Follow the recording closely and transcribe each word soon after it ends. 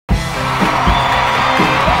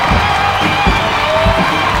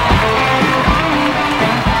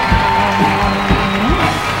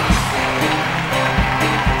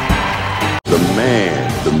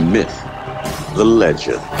the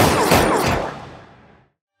legend.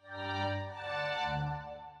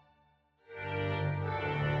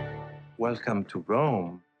 Welcome to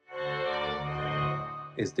Rome.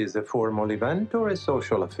 Is this a formal event or a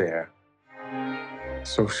social affair?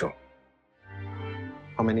 Social.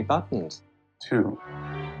 How many buttons? 2.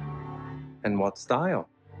 And what style?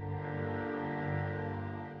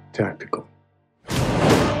 Tactical.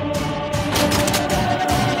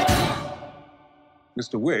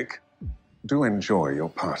 Mr. Wick, do enjoy your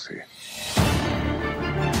party.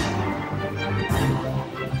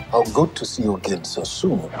 How good to see you again so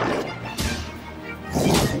soon.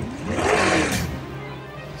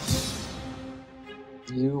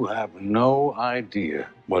 You have no idea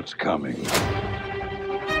what's coming.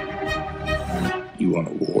 You want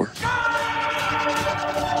a war?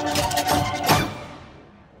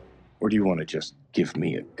 Or do you want to just give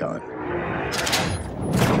me a gun?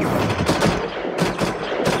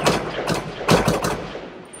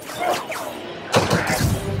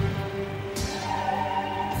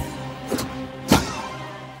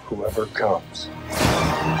 Whoever comes,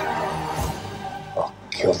 I'll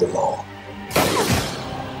kill them all.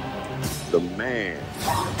 The man,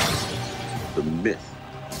 the myth,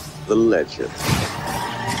 the legend.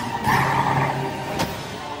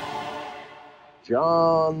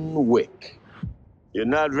 John Wick. You're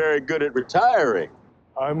not very good at retiring.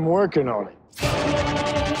 I'm working on it.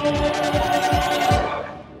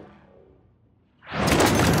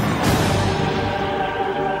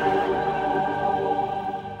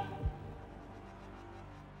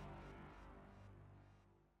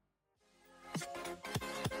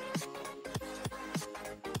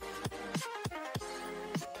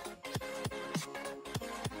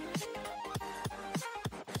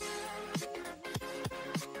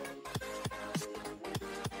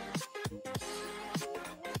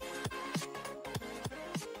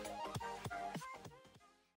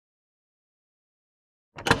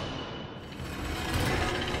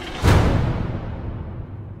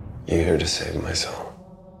 You're here to save my soul.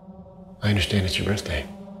 I understand it's your birthday.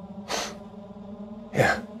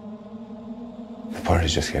 Yeah. The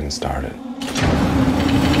party's just getting started.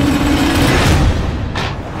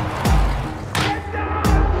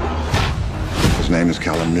 His name is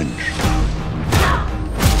Callum Lynch.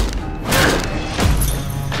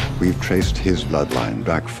 We've traced his bloodline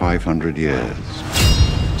back 500 years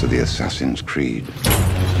to the Assassin's Creed.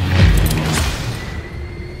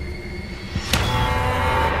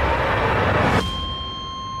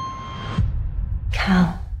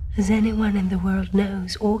 Cal, as anyone in the world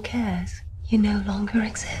knows or cares, you no longer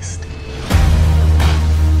exist.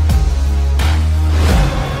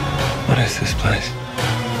 What is this place?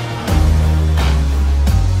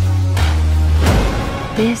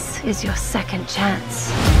 This is your second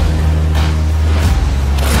chance.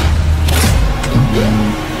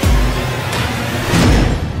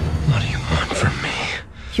 What do you want from me?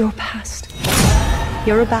 Your past.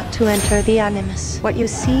 You're about to enter the Animus. What you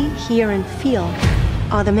see, hear, and feel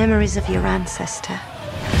are the memories of your ancestor,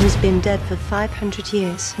 who's been dead for 500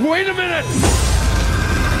 years. Wait a minute!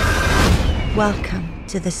 Welcome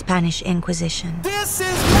to the Spanish Inquisition. This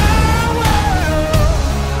is my world.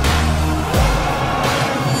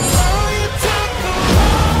 Oh, you took the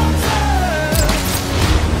wrong turn.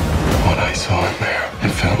 What I saw in there,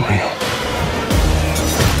 it felt real.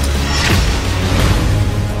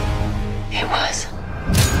 It was.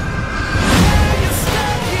 You're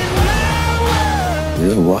stuck in my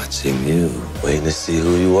world. We're watching you, waiting to see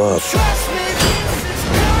who you are. Trust me, this is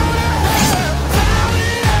my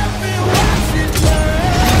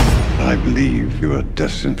I believe you are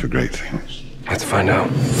destined for great things. Let's find out.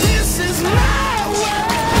 This is my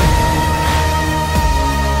world.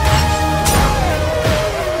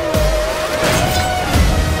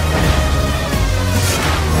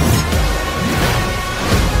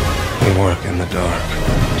 We work in the dark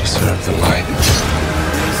to serve the light.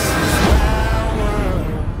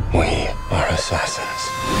 We are assassins.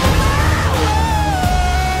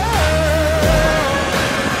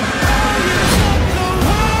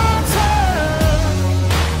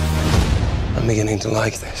 I'm beginning to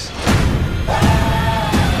like this.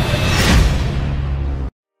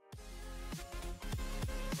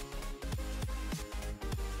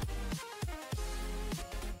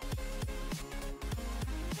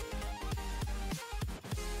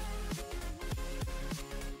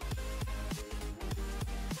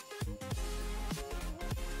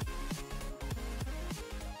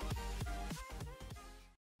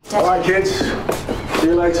 All right, kids. See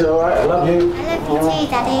you later, all right? I love you. I love you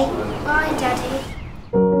too, Daddy. Bye, Daddy.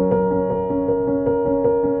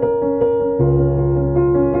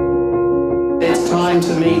 It's time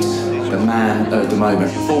to meet the man of the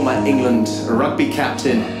moment. Former England rugby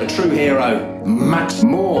captain, a true hero, Max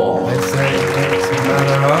Moore. They say it's a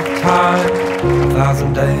matter of time,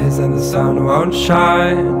 1,000 days and the sun won't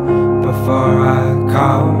shine before I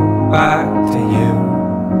come back to you.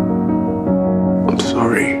 I'm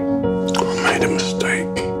sorry. I made a mistake.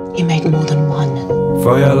 You made more than one.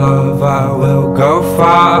 For your love I will go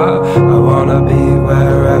far. I wanna be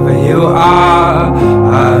wherever you are.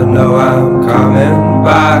 I know I'm coming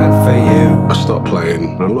back for you. I stopped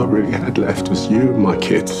playing. All I really had left was you and my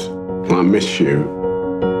kids. I miss you.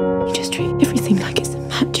 You just treat everything like it's a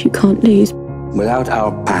match you can't lose. Without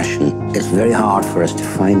our passion, it's very hard for us to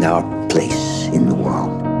find our place in the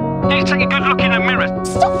world. You take a good look in the mirror.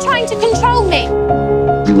 Stop trying to control me.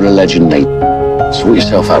 You were a legend, mate. Sort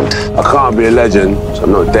yourself out. I can't be a legend, so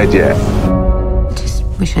I'm not dead yet. Just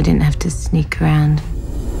wish I didn't have to sneak around.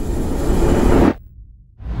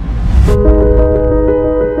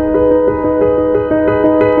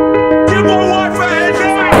 Give my wife a head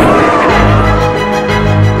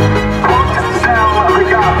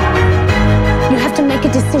You have to make a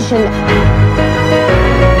decision.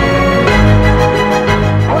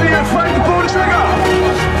 Are you afraid to pull the trigger?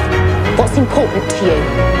 What's important to you?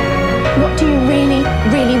 What do you really,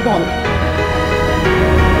 really want?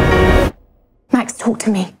 Max, talk to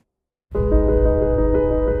me.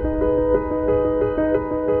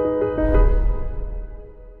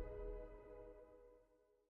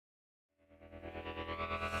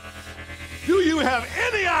 Do you have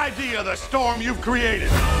any idea the storm you've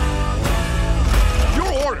created?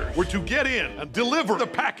 Your orders were to get in and deliver the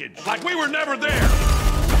package like we were never there.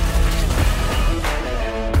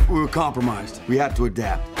 We were compromised. We had to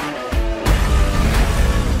adapt.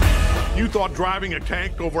 You thought driving a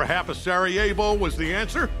tank over half of Sarajevo was the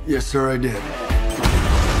answer? Yes, sir, I did.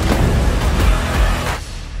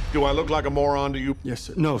 Do I look like a moron to you? Yes,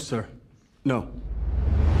 sir. No, sir. No.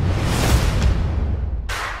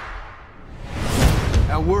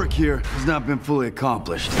 Our work here has not been fully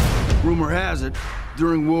accomplished. Rumor has it,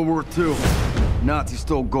 during World War II, Nazis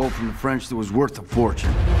stole gold from the French that was worth a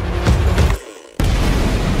fortune.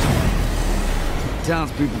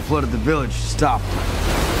 Townspeople flooded the village to stop them.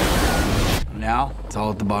 Now, it's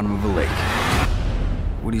all at the bottom of a lake.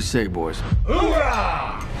 What do you say, boys?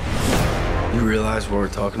 Hoorah! You realize what we're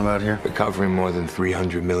talking about here? Recovering more than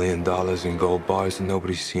 $300 million in gold bars that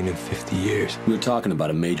nobody's seen in 50 years. We're talking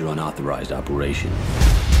about a major unauthorized operation.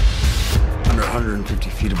 Under 150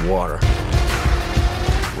 feet of water.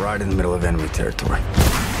 Right in the middle of enemy territory.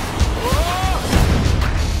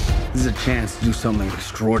 This is a chance to do something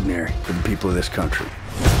extraordinary for the people of this country.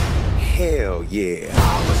 Hell yeah.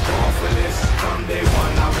 I was born for this. From day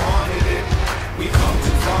one, I wanted it. We come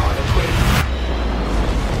too far to quit.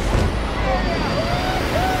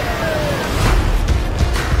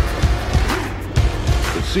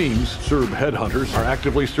 It seems Serb headhunters are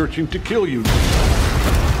actively searching to kill you.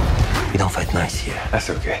 We don't fight nice here. That's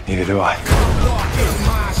okay. Neither do I.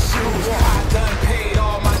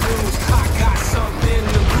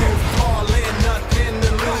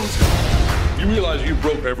 You realize you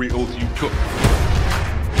broke every oath you took.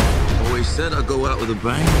 Always said I'd go out with a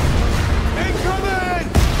bang. Incoming!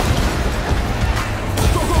 Go,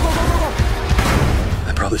 go, go, go, go, go!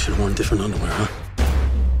 I probably should have worn different underwear, huh?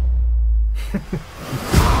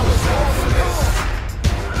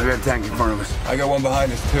 I got a tank in front of us. I got one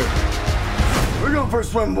behind us, too. We're going for a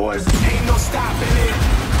swim, boys. Ain't no stopping it.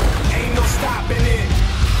 Ain't no stopping it.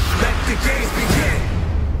 Let the games begin.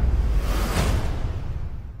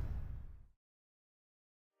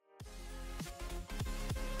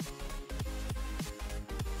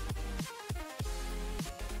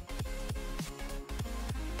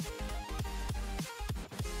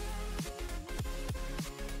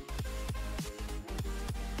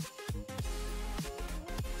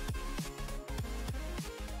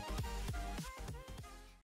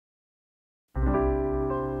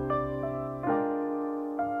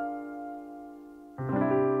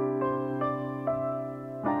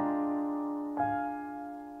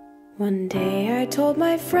 One day I told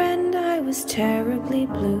my friend I was terribly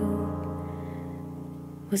blue.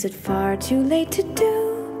 Was it far too late to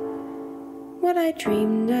do what I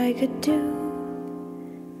dreamed I could do?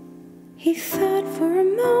 He thought for a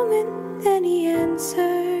moment, then he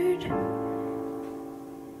answered.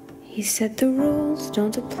 He said the rules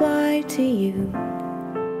don't apply to you.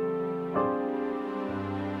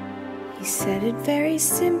 He said it very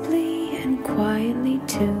simply and quietly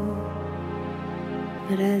too.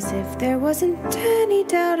 But as if there wasn't any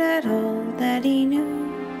doubt at all that he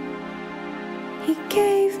knew, he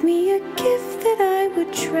gave me a gift that I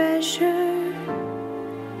would treasure.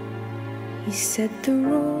 He He said the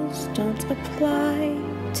rules don't apply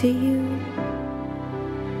to you.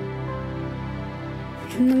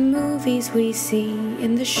 In the movies we see,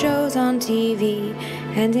 in the shows on TV,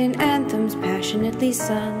 and in anthems passionately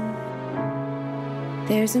sung,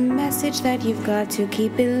 there's a message that you've got to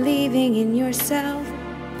keep believing in yourself,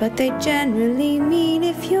 but they generally mean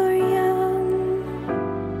if you're young.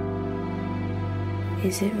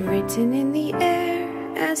 Is it written in the air,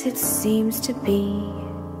 as it seems to be,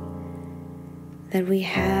 that we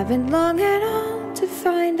haven't long at all to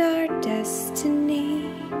find our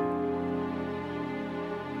destiny?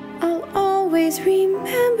 I'll always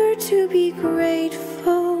remember to be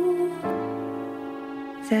grateful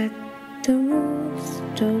that the rules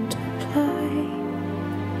don't apply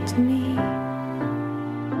to me.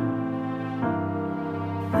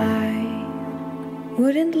 I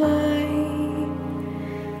wouldn't lie.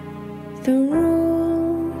 The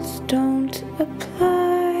rules don't apply.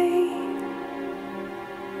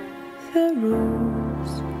 The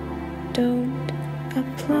rules don't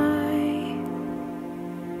apply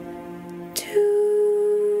to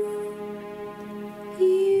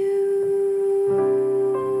you.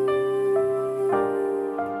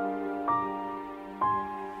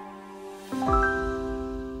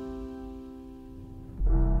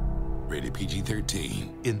 Rated PG-13.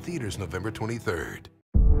 In theaters November 23rd.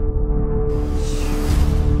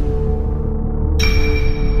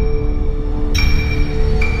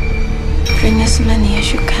 Bring as many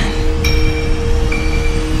as you can.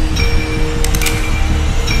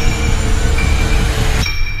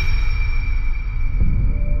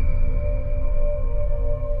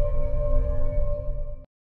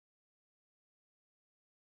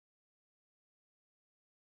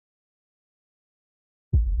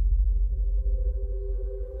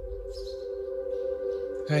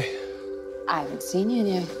 Hey. I haven't seen you in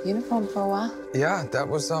your uniform for a while. Yeah, that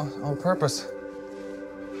was on purpose.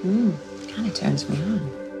 Kind of turns me on.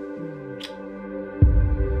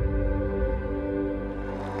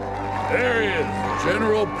 There he is,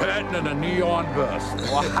 General Patton in a neon vest.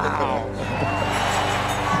 Wow.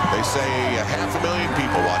 They say 500,000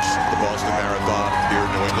 people watch the Boston Marathon here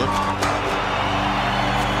in New England.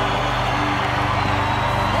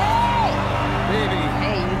 Baby.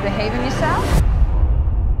 Hey, you behaving yourself?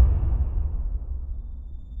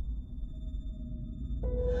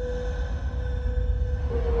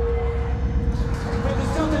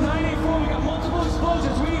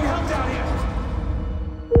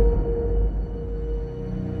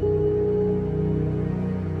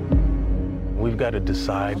 We've got to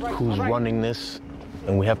decide who's running this,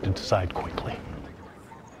 and we have to decide quickly.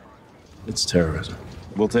 It's terrorism.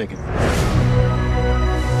 We'll take it.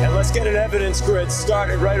 And let's get an evidence grid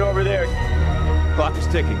started right over there. Clock is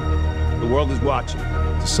ticking. The world is watching.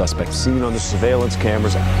 The suspect seen on the surveillance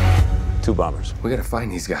cameras. 2 bombers. We gotta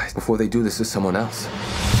find these guys before they do this to someone else.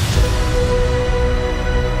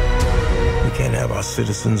 We can't have our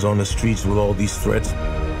citizens on the streets with all these threats.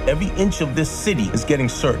 Every inch of this city is getting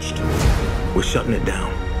searched. We're shutting it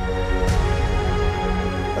down.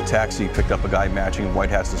 A taxi picked up a guy matching White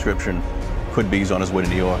Hat's description. Could be he's on his way to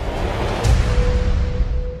New York.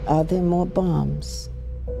 Are there more bombs?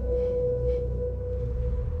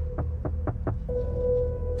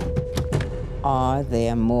 Are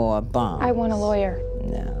there more bombs? I want a lawyer.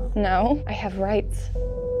 No. No, I have rights.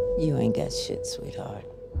 You ain't got shit, sweetheart.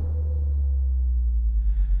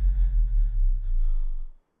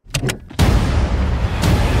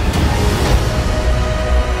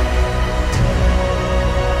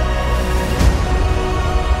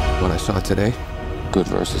 What I saw today, good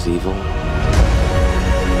versus evil,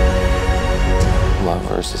 love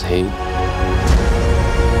versus hate.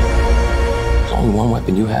 There's only one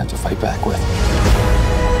weapon you have to fight back with.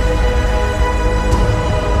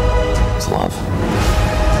 It's love.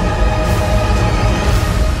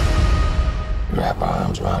 We wrap our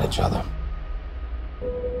arms around each other.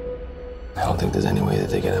 I don't think there's any way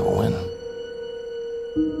that they can ever win.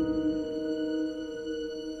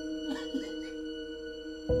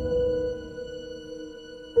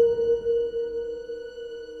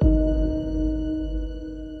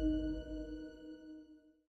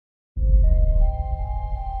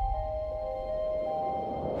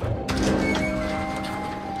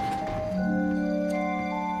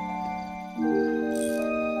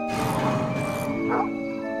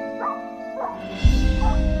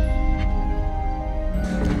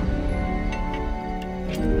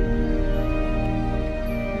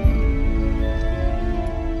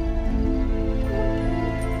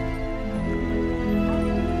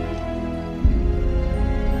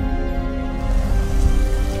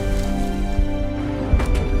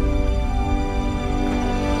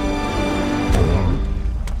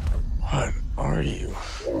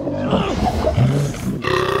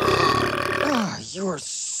 are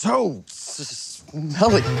so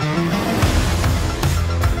smelly.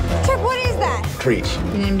 Trip, what is that? Creech.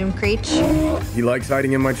 You named him Creech? He likes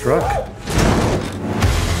hiding in my truck.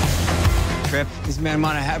 Trip, this man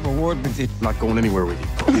might have a word with you. I'm not going anywhere with you.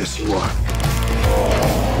 Yes, you are.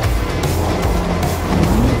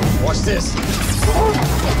 Watch this.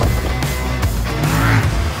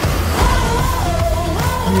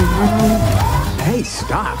 Hey,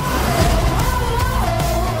 stop.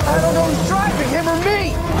 I don't know who's driving, him or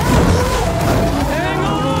me. Hang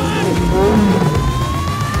on!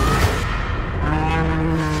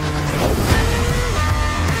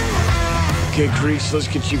 Okay, Creech, let's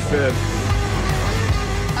get you fed.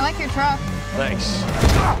 I like your truck. Thanks.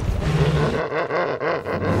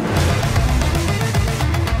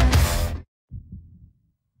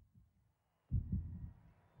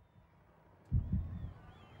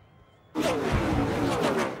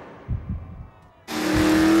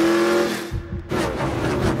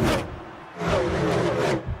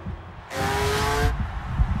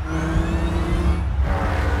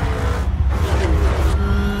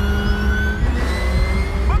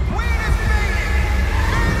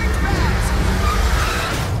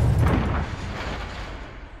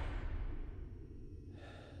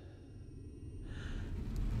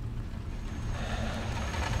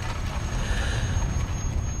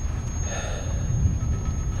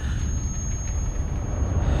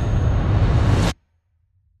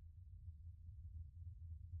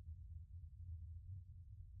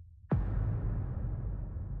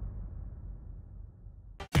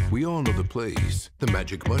 We all know the place, the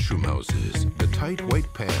magic mushroom houses, the tight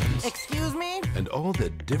white pants. Excuse me? And all the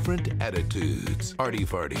different attitudes. Arty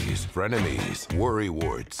farties, frenemies, worry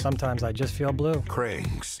warts. Sometimes I just feel blue.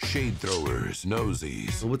 Cranks, shade throwers,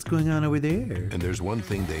 nosies. Well, what's going on over there? And there's one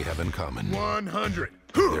thing they have in common. 100.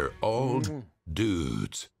 They're all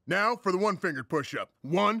dudes. Now for the one-fingered push-up.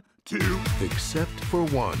 1, 2. Except for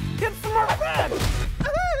one. Get some more bed!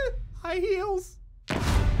 High heels.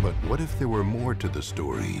 But what if there were more to the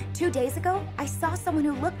story? 2 days ago, I saw someone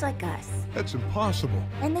who looked like us. That's impossible.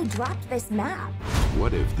 And they dropped this map.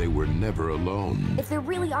 What if they were never alone? If there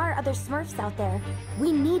really are other Smurfs out there,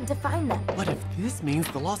 we need to find them. What if this means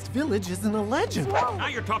the Lost Village isn't a legend? Now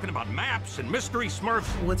you're talking about maps and mystery Smurfs.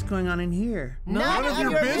 What's going on in here? None of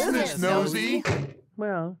your business, Nosy.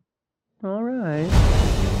 Well, all right.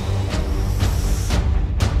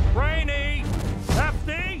 Brainy,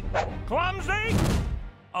 hefty, clumsy.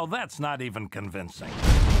 Oh, that's not even convincing.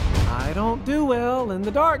 I don't do well in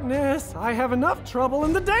the darkness. I have enough trouble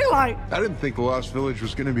in the daylight. I didn't think the Lost Village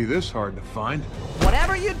was going to be this hard to find.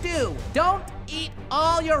 Whatever you do, don't eat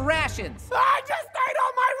all your rations. I just ate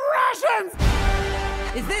all my rations!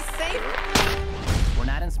 Is this safe? We're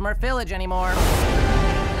not in Smurf Village anymore.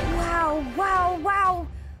 Wow, wow, wow,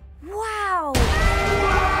 wow.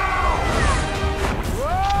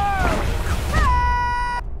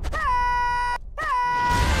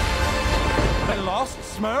 The Lost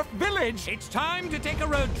Smurf Village. It's time to take a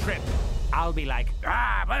road trip. I'll be like,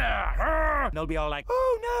 and they'll be all like,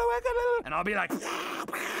 oh no, I got a little. And I'll be like,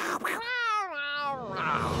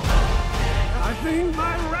 I think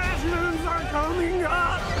my rations are coming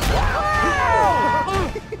up.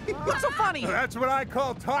 What's so funny? That's what I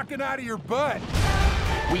call talking out of your butt.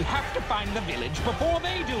 we have to find the village before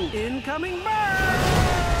they do. Incoming bird!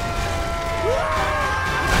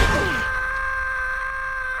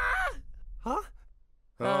 Huh?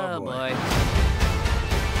 Oh boy.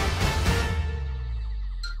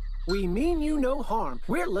 We mean you no harm.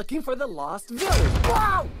 We're looking for the Lost Village.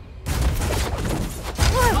 Wow!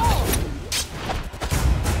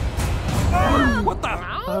 What the?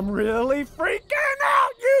 I'm really freaking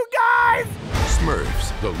out, you guys!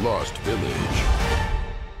 Smurfs, the Lost Village.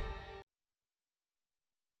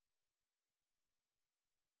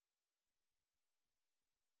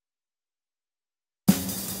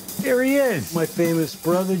 Here he is, my famous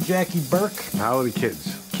brother, Jackie Burke. How are the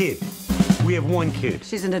kids? Kid. We have one kid.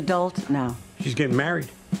 She's an adult now. She's getting married.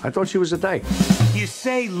 I thought she was a dyke. You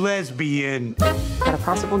say lesbian. Got a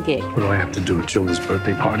possible gig. What do I have to do? Children's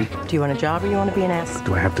birthday party? Do you want a job or you want to be an ass?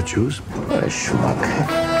 Do I have to choose? What a schmuck.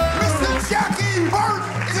 Mr. Jackie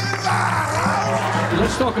Burke is in the house!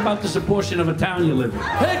 Let's talk about this abortion of a town you live in.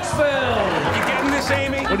 Hicksville! You getting this,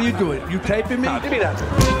 Amy? What are you doing? You taping me? Give me that.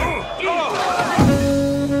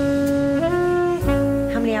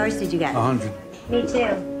 How many hours did you get? 100. Me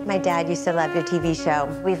too. My dad used to love your TV show.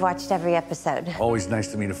 We've watched every episode. Always nice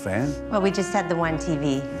to meet a fan. Well, we just had the one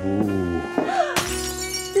TV. Ooh.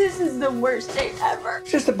 This is the worst day ever.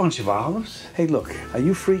 Just a bunch of olives. Hey, look, are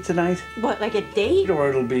you free tonight? What, like a date? Or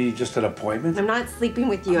it'll be just an appointment. I'm not sleeping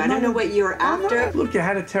with you. I don't know what you're after. Look, you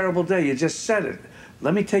had a terrible day. You just said it.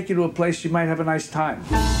 Let me take you to a place you might have a nice time.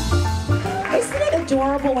 Isn't it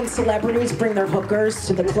adorable when celebrities bring their hookers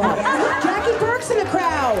to the club? Jackie Burke's in the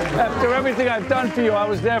crowd. After everything I've done for you, I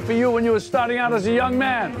was there for you when you were starting out as a young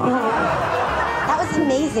man. That was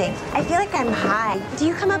amazing. I feel like I'm high. Do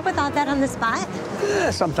you come up with all that on the spot?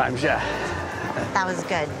 Sometimes, yeah. That was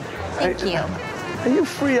good. Thank you. Are you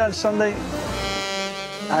free on Sunday?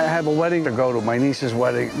 I have a wedding to go to, my niece's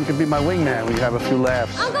wedding. You could be my wingman when you have a few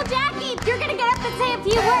laughs. Uncle Jackie, you're gonna get up and say a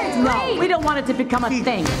few words, right? No, we don't want it to become a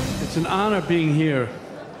thing. It's an honor being here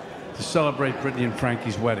to celebrate Brittany and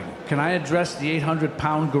Frankie's wedding. Can I address the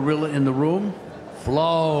 800-pound gorilla in the room?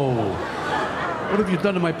 Flo. What have you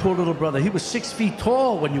done to my poor little brother? He was 6 feet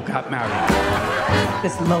tall when you got married.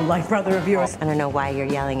 This low-life brother of yours. I don't know why you're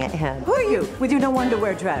yelling at him. Who are you with your no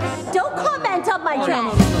underwear dress? Don't comment on my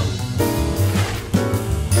dress.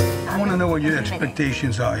 I want to know what your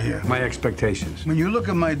expectations are here. My expectations? When you look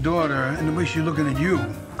at my daughter and the way she's looking at you.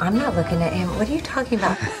 I'm not looking at him. What are you talking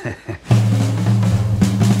about?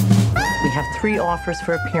 We have 3 offers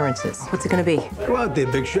for appearances. What's it gonna be? Go out there,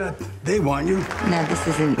 big shot. They want you. No, this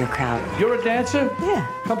isn't your crowd. You're a dancer? Yeah.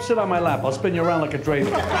 Come sit on my lap. I'll spin you around like a dreidel.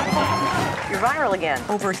 You're viral again.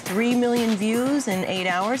 Over 3 million views in 8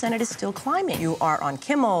 hours, and it is still climbing. You are on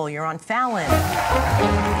Kimmel, you're on Fallon.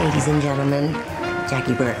 Ladies and gentlemen,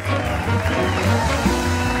 Jackie Burke.